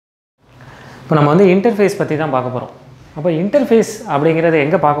இப்போ நம்ம வந்து இன்டர்ஃபேஸ் பற்றி தான் பார்க்க போகிறோம். அப்போ இன்டர்ஃபேஸ் அப்படிங்கிறது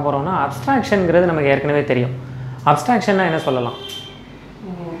எங்கே பார்க்க போகிறோம்னா, அப்ஸ்ட்ராக்ஷனுங்கிறது நமக்கு ஏற்கனவே தெரியும். அப்ஸ்ட்ராக்ஷன்னா என்ன சொல்லலாம்?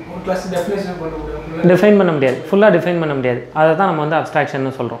 டிஃபைன் பண்ண முடியாது, ஃபுல்லாக டிஃபைன் பண்ண முடியாது. அதை தான் நம்ம வந்து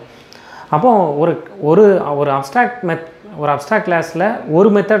அப்ஸ்ட்ராக்ஷன்னு சொல்கிறோம். அப்போது ஒரு ஒரு அப்ஸ்ட்ராக்ட் கிளாஸில் ஒரு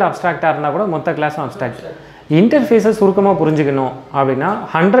மெத்தட் அப்ஸ்ட்ராக்டாக இருந்தால் கூட மொத்த கிளாஸும் அப்ஸ்ட்ராக்ட். இன்டர்ஃபேஸை சுருக்கமாக புரிஞ்சுக்கணும் அப்படின்னா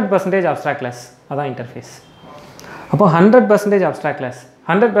 100% அப்ஸ்ட்ராக்ட் கிளாஸ், அதான் இன்டர்ஃபேஸ். அப்போ 100% அப்ஸ்ட்ராக்ட் கிளாஸ்.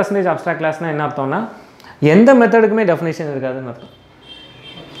 100% அப்ஸ்ட்ராக்ட் கிளாஸ்னால் என்ன அர்த்தம்னா, எந்த மெத்தடுக்குமே டெஃபினேஷன் இருக்காதுன்னு அர்த்தம்.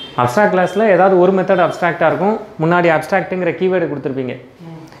 அப்ஸ்ட்ராக்ட் கிளாஸில் ஏதாவது ஒரு மெத்தட் அப்ஸ்ட்ராக்டாக இருக்கும். முன்னாடி அப்ஸ்ட்ராக்ட்டுங்கிற கீவேர்டு கொடுத்துருப்பீங்க.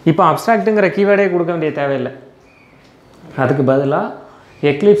 இப்போ அப்ஸ்ட்ராக்ட்டுங்கிற கீவேர்டே கொடுக்க வேண்டிய தேவையில்லை. அதுக்கு பதிலாக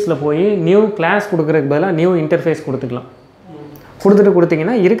எக்லிப்ஸில் போய் நியூ கிளாஸ் கொடுக்குறதுக்கு பதிலாக நியூ இன்டர்ஃபேஸ் கொடுத்துக்கலாம்.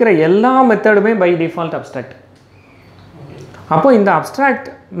 கொடுத்தீங்கன்னா இருக்கிற எல்லா மெத்தடுமே பை டிஃபால்ட் அப்ஸ்ட்ராக்ட். அப்போ இந்த அப்ஸ்ட்ராக்ட்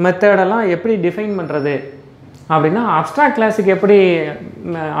மெத்தடெல்லாம் எப்படி டிஃபைன் பண்ணுறது அப்படின்னா, அப்ஸ்ட்ராக்ட் கிளாஸுக்கு எப்படி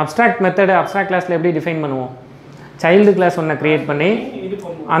அப்ஸ்ட்ராக்ட் மெத்தடு அப்ஸ்ட்ராக்ட் கிளாஸில் எப்படி டிஃபைன் பண்ணுவோம்? சைல்டு கிளாஸ் ஒன்று க்ரியேட் பண்ணி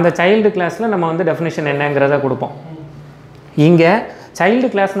அந்த சைல்டு கிளாஸில் நம்ம வந்து டெஃபினேஷன் என்னங்கிறத கொடுப்போம். இங்கே சைல்டு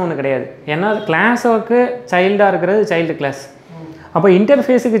கிளாஸ்னு ஒன்று கிடையாது. ஏன்னா கிளாஸுக்கு சைல்டாக இருக்கிறது சைல்டு கிளாஸ். அப்போ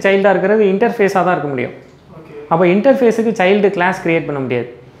இன்டர்ஃபேஸுக்கு சைல்டாக இருக்கிறது இன்டர்ஃபேஸாக தான் இருக்க முடியும். அப்போ இன்டர்ஃபேஸுக்கு சைல்டு கிளாஸ் க்ரியேட் பண்ண முடியாது.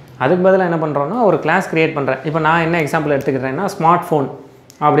 அதுக்கு பதிலாக என்ன பண்ணுறோன்னா, ஒரு கிளாஸ் க்ரியேட் பண்ணுறேன். இப்போ நான் என்ன எக்ஸாம்பிள் எடுத்துக்கிறேன்னா, ஸ்மார்ட் ஃபோன்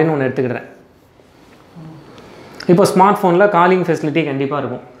அப்படின்னு ஒன்று எடுத்துக்கிறேன். இப்போ ஸ்மார்ட் ஃபோனில் காலிங் ஃபெசிலிட்டி கண்டிப்பாக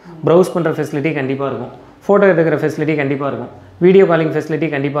இருக்கும், ப்ரௌஸ் பண்ணுற ஃபெசிலிட்டி கண்டிப்பாக இருக்கும், ஃபோட்டோ எடுக்கிற ஃபெசிலிட்டி கண்டிப்பாக இருக்கும், வீடியோ காலிங் ஃபெசிலிட்டி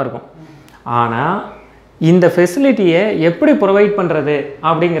கண்டிப்பாக இருக்கும். ஆனால் இந்த ஃபெசிலிட்டியை எப்படி ப்ரொவைட் பண்ணுறது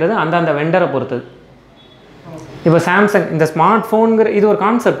அப்படிங்கிறது அந்தந்த வெண்டரை பொறுத்தது. இப்போ சாம்சங் இந்த ஸ்மார்ட் ஃபோனுங்கிற இது ஒரு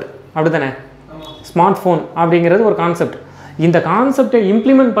கான்செப்ட், அப்படி தானே? ஸ்மார்ட் ஃபோன் அப்படிங்கிறது ஒரு கான்செப்ட். இந்த கான்செப்டை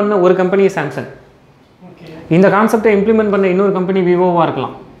இம்ப்ளிமெண்ட் பண்ண ஒரு கம்பெனி சாம்சங், இந்த கான்செப்டை இம்ப்ளிமெண்ட் பண்ண இன்னொரு கம்பெனி விவோவாக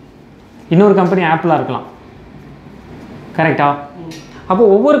இருக்கலாம், இன்னொரு கம்பெனி ஆப்பிளாக இருக்கலாம். கரெக்டா? அப்போ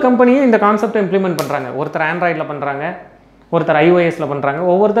ஒவ்வொரு கம்பெனியும் இந்த கான்செப்டை இம்ப்ளிமெண்ட் பண்ணுறாங்க. ஒருத்தர் ஆண்ட்ராய்டில் பண்ணுறாங்க, ஒருத்தர் iOSல பண்ணுறாங்க,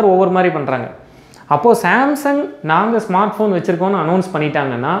 ஒவ்வொருத்தர் ஒவ்வொரு மாதிரி பண்ணுறாங்க. அப்போது சாம்சங் நாங்கள் ஸ்மார்ட் ஃபோன் வச்சுருக்கோன்னு அனௌன்ஸ்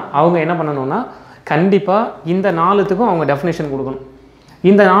பண்ணிட்டாங்கன்னா அவங்க என்ன பண்ணணும்னா, கண்டிப்பாக இந்த 4த்துக்கும் அவங்க டெஃபினேஷன் கொடுக்கணும்.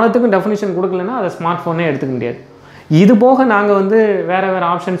 இந்த 4த்துக்கும் டெஃபினேஷன் கொடுக்கலன்னா அதை ஸ்மார்ட் ஃபோனே எடுத்துக்க முடியாது. இது போக நாங்கள் வந்து வேறு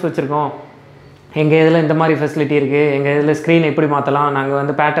ஆப்ஷன்ஸ் வச்சுருக்கோம். எங்கள் இதில் இந்த மாதிரி ஃபெசிலிட்டி இருக்குது, எங்கள் இதில் ஸ்க்ரீன் எப்படி மாற்றலாம், நாங்கள்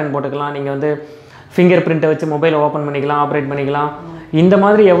வந்து பேட்டர்ன் போட்டுக்கலாம், நீங்கள் வந்து ஃபிங்கர் பிரிண்ட்டை வச்சு மொபைலை ஓப்பன் பண்ணிக்கலாம், ஆப்ரேட் பண்ணிக்கலாம், இந்த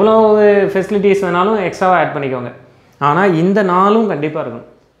மாதிரி எவ்வளோ ஃபெசிலிட்டிஸ் வேணாலும் எக்ஸ்ட்ராவாக ஆட் பண்ணிக்கோங்க. ஆனால் இந்த 4ம் கண்டிப்பாக இருக்கணும்.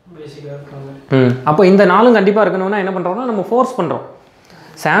 அப்போ இந்த 4ம் கண்டிப்பாக இருக்கணும்னா என்ன பண்ணுறோம்னா, நம்ம ஃபோர்ஸ் பண்ணுறோம்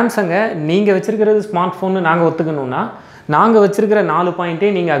சாம்சங்கை. நீங்கள் வச்சுருக்கிறது ஸ்மார்ட் ஃபோன்னு நாங்கள் ஒத்துக்கணுன்னா நாங்கள் வச்சுருக்கிற 4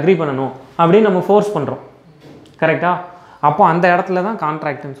 பாயிண்ட்டே நீங்கள் அக்ரி பண்ணணும் அப்படின்னு நம்ம ஃபோர்ஸ் பண்ணுறோம். கரெக்டாக? அப்போ அந்த இடத்துல தான்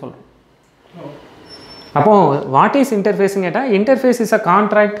கான்ட்ராக்ட்னு சொல்கிறோம். அப்போது வாட் இஸ் இன்டர்ஃபேஸ்ன்னு கேட்டால், interface is a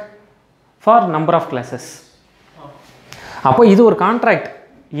contract for number of classes. அப்போ இது ஒரு கான்ட்ராக்ட்.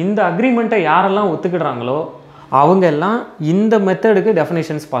 இந்த அக்ரிமெண்ட்டை யாரெல்லாம் ஒத்துக்கிடுறாங்களோ அவங்க எல்லாம் இந்த மெத்தடுக்கு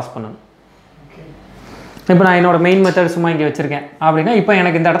டெஃபினேஷன்ஸ் பாஸ் பண்ணணும். இப்போ நான் என்னோடய மெயின் மெத்தட் சும்மா இங்கே வச்சுருக்கேன் அப்படின்னா, இப்போ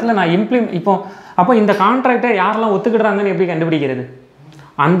எனக்கு இந்த இடத்துல நான் அப்போ இந்த கான்ட்ராக்டை யாரெல்லாம் ஒத்துக்கிடுறாங்கன்னு எப்படி கண்டுபிடிக்கிறது?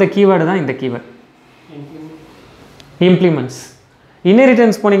 அந்த கீவேர்டு தான் இந்த கீவேர்டு இம்ப்ளிமெண்ட்ஸ்.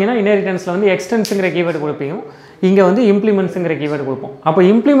 இன்ஹெரிட்டன்ஸ் போனீங்கன்னா இன்ஹெரிட்டன்ஸில் வந்து எக்ஸ்டென்ஸுங்கிற கீவேர்டு கொடுப்பீங்க, இங்கே வந்து இம்ப்ளிமெண்ட்ஸுங்கிற கீவேர்டு கொடுப்போம். அப்போ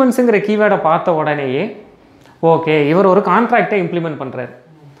இம்ப்ளிமெண்ட்ஸுங்கிற கீவேர்டை பார்த்த உடனேயே ஓகே, இவர் ஒரு கான்ட்ராக்டை இம்ப்ளிமெண்ட் பண்ணுறாரு.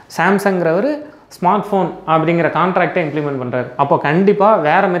 சாம்சங்கிறவர் ஸ்மார்ட் ஃபோன் அப்படிங்கிற கான்ட்ராக்டை இம்ப்ளிமெண்ட் பண்ணுறாரு. அப்போ கண்டிப்பாக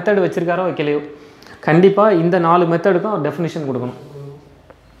வேறு மெத்தடு வச்சுருக்காரோ வைக்கலையோ, கண்டிப்பாக இந்த 4 மெத்தடுக்கும் டெஃபினிஷன் கொடுக்கணும்.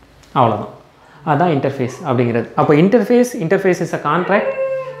 அவ்வளோதான், அதுதான் இன்டர்ஃபேஸ் அப்படிங்கிறது. அப்போ interface is a contract.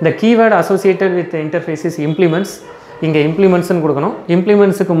 The keyword associated with interface is implements. இங்கே இம்ப்ளிமெண்ட்ஸ்னு கொடுக்கணும்.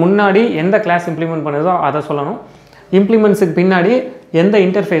 இம்ப்ளிமெண்ட்ஸுக்கு முன்னாடி எந்த கிளாஸ் இம்ப்ளிமெண்ட் பண்ணுதோ அதை சொல்லணும். இம்ப்ளிமெண்ட்ஸுக்கு பின்னாடி எந்த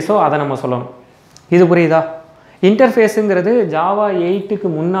இன்டர்ஃபேஸோ அதை நம்ம சொல்லணும். இது புரியுதா? இன்டர்ஃபேஸுங்கிறது ஜாவா 8க்கு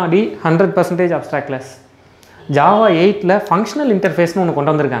முன்னாடி 100% அப்ஸ்ட்ராக்ட் கிளாஸ். ஜாவா 8ல் ஃபங்க்ஷனல் இன்டர்ஃபேஸ்னு ஒன்று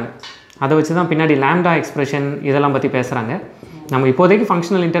கொண்டு வந்திருக்காங்க. அதை வச்சு தான் பின்னாடி லாம்டா எக்ஸ்பிரஷன் இதெல்லாம் பற்றி பேசுகிறாங்க. நம்ம இப்போதைக்கு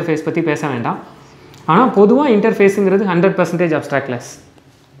ஃபங்க்ஷனல் இன்டர்ஃபேஸ் பற்றி பேச வேண்டாம். ஆனால் பொதுவாக இன்டர்ஃபேஸுங்கிறது 100% அப்ஸ்ட்ராக்ட் கிளாஸ்.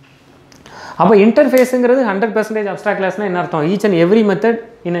 அப்போ இன்டர்ஃபேஸுங்கிறது 100% அப்ஸ்ட்ராக்ட் கிளாஸ்னால் என்ன அர்த்தம்? Each and every method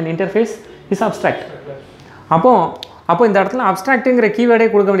in an interface is abstract. அப்போ இந்த இடத்துல அப்ஸ்ட்ராக்ட்டுங்கிற கீவேர்டே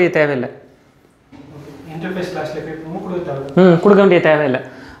கொடுக்க வேண்டிய தேவையில்லை. கொடுக்க வேண்டிய தேவையில்லை.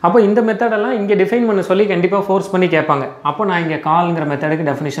 அப்போ இந்த மெத்தடெல்லாம் இங்கே டிஃபைன் பண்ண சொல்லி கண்டிப்பாக ஃபோர்ஸ் பண்ணி கேட்பாங்க. அப்போ நான் இங்கே கால்ங்கிற மெத்தடுக்கு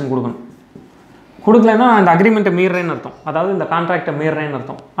டெஃபினேஷன் கொடுக்கணும். கொடுக்கலன்னா அந்த அக்ரிமெண்ட்டை மீறேன்னு அர்த்தம், அதாவது இந்த கான்ட்ராக்டை மீறேன்னு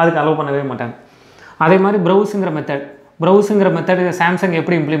அர்த்தம். அதுக்கு அலோவ் பண்ணவே மாட்டாங்க. அதே மாதிரி ப்ரௌஸுங்கிற மெத்தடு சாம்சங்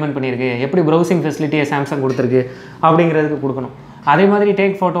எப்படி இம்ப்ளிமெண்ட் பண்ணியிருக்கு, எப்படி ப்ரௌசிங் ஃபெசிலிட்டியை சாம்சங் கொடுத்துருக்கு அப்படிங்கிறதுக்கு கொடுக்கணும். அதே மாதிரி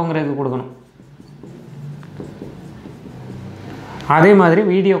டேக் ஃபோட்டோங்கிறதுக்கு கொடுக்கணும். அதே மாதிரி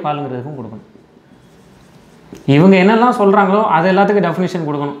வீடியோ காலுங்கிறதுக்கும் கொடுக்கணும். இவங்க என்னெல்லாம் சொல்கிறாங்களோ அது எல்லாத்துக்கும் டெஃபினிஷன்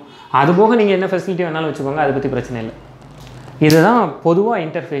கொடுக்கணும். அது போக நீங்கள் என்ன ஃபெசிலிட்டி வேணாலும் வச்சுக்கோங்க, அதை பற்றி பிரச்சனை இல்லை. இதுதான் பொதுவாக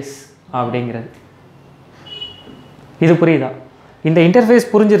இன்டர்ஃபேஸ் அப்படிங்கிறது. இது புரியுதா? இந்த இன்டர்ஃபேஸ்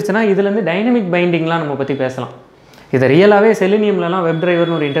புரிஞ்சிருச்சுன்னா இதுலேருந்து டைனமிக் பைண்டிங்லாம் நம்ம பற்றி பேசலாம். இதை ரியலாகவே செலினியம்லலாம் வெப்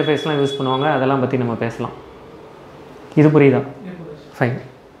டிரைவர்னு ஒரு இன்டர்ஃபேஸ்லாம் யூஸ் பண்ணுவாங்க, அதெல்லாம் பற்றி நம்ம பேசலாம். இது புரியுதா? ஃபைன்.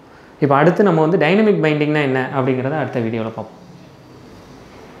 இப்போ அடுத்து நம்ம வந்து டைனமிக் பைண்டிங்னா என்ன அப்படிங்கிறத அடுத்த வீடியோவில் பார்ப்போம்.